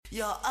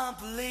You're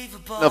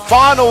unbelievable. The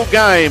final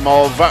game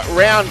of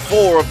round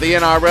 4 of the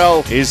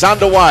NRL is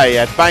underway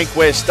at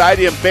Bankwest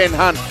Stadium. Ben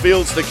Hunt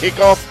fields the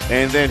kickoff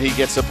and then he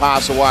gets a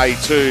pass away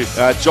to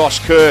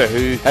Josh Kerr,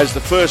 who has the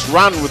first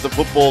run with the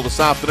football this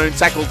afternoon,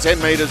 tackled 10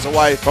 metres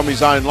away from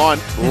his own line.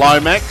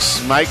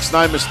 Lomax makes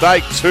no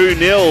mistake,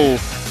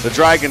 2-0. The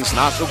Dragons.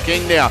 Marshall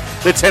King now.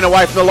 They're 10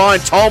 away from the line.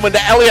 Tolman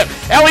to Elliott.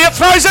 Elliott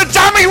throws a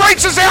dummy,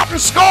 reaches out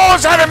and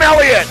scores. Adam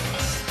Elliott.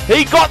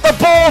 He got the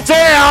ball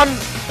down.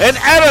 And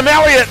Adam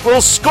Elliott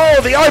will score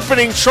the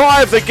opening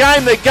try of the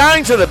game. They're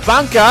going to the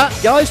bunker.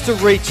 Goes to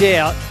reach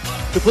out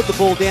to put the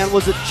ball down.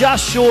 Was it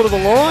just short of the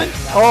line?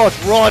 Oh,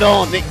 it's right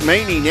on. Nick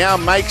Meaney now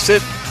makes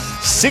it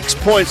 6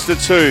 points to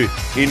 2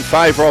 in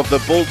favour of the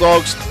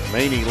Bulldogs.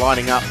 Meaney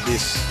lining up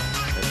this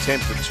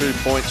attempt at 2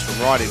 points from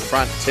right in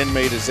front, 10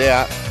 metres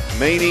out.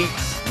 Meaney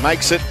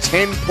makes it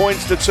 10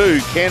 points to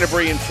 2.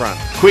 Canterbury in front.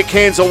 Quick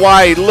hands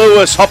away.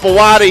 Lewis,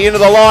 Hopewadi into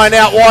the line.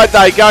 Out wide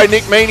they go.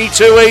 Nick Meaney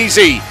too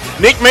easy.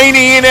 Nick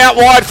Meaney in out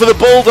wide for the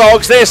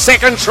Bulldogs. Their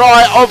second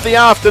try of the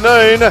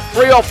afternoon.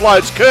 3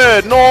 offloads.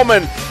 Kerr,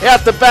 Norman,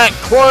 out the back.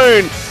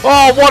 Clune.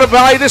 Oh, what a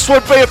play this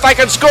would be if they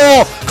can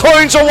score.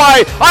 Clune's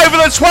away. Over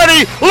the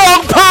 20.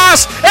 Long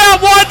pass.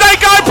 Out wide they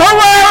go.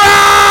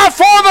 Pereira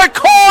for the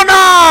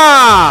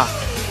corner.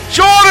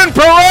 Jordan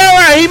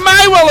Pereira, he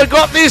may well have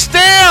got this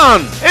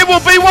down. It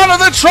will be one of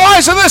the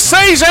tries of the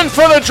season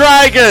for the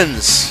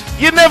Dragons.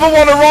 You never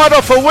want to ride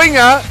off a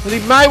winger, but he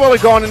may well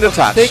have gone into touch.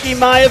 I think he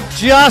may have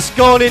just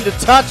gone into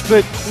touch,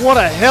 but what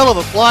a hell of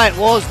a play it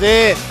was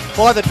there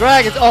by the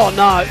Dragons. Oh,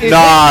 no.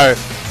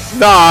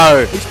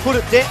 No. He's put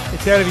it down.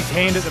 It's out of his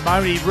hand at the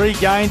moment. He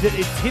regains it.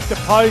 It's hit the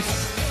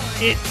post.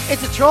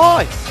 It's a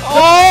try.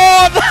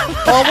 Oh,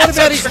 what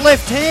about his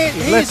left hand?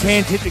 His left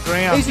hand hit the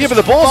ground. Yeah, but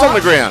the ball's on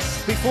the ground.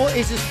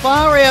 He's as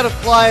far out of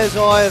play as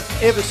I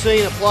have ever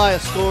seen a player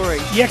scoring.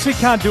 You actually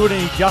can't do it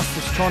any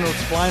justice trying to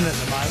explain it at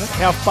the moment,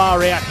 how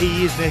far out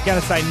he is. They're going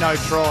to say no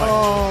try.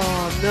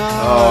 Oh, no.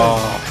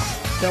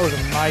 Oh. That was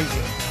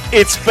amazing.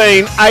 It's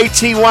been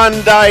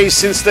 81 days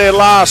since their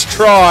last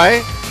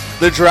try,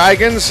 the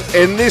Dragons,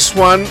 and this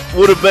one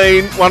would have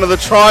been one of the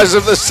tries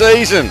of the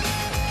season.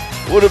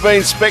 Would have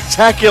been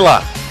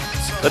spectacular,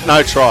 but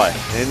no try.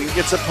 And he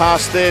gets a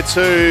pass there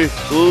to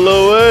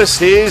Lewis.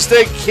 Here's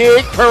the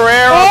kick.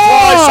 Pereira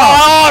applies.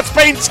 Oh, it's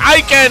been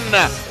taken.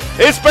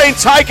 It's been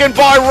taken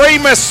by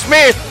Remus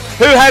Smith,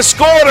 who has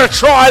scored a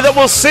try that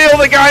will seal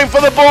the game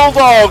for the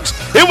Bulldogs.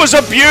 It was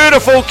a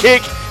beautiful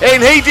kick,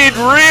 and he did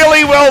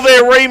really well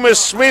there, Remus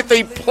Smith.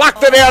 He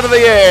plucked it out of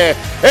the air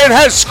and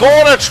has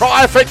scored a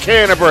try for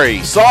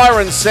Canterbury.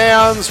 Siren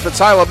sounds for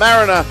Taylor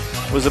Mariner.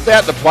 Was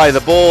about to play the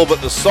ball,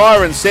 but the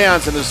siren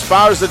sounds, and as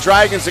far as the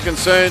Dragons are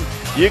concerned,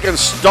 you can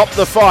stop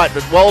the fight.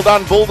 But well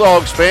done,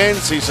 Bulldogs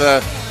fans. He's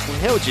how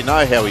would you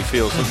know how he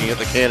feels looking at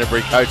the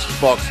Canterbury coach's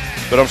box?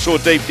 But I'm sure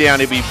deep down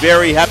he'll be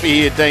very happy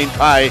here, Dean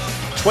Pay.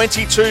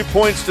 22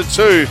 points to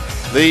 2.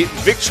 The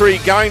victory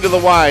going to the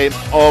way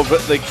of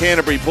the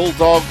Canterbury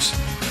Bulldogs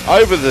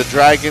over the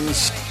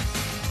Dragons.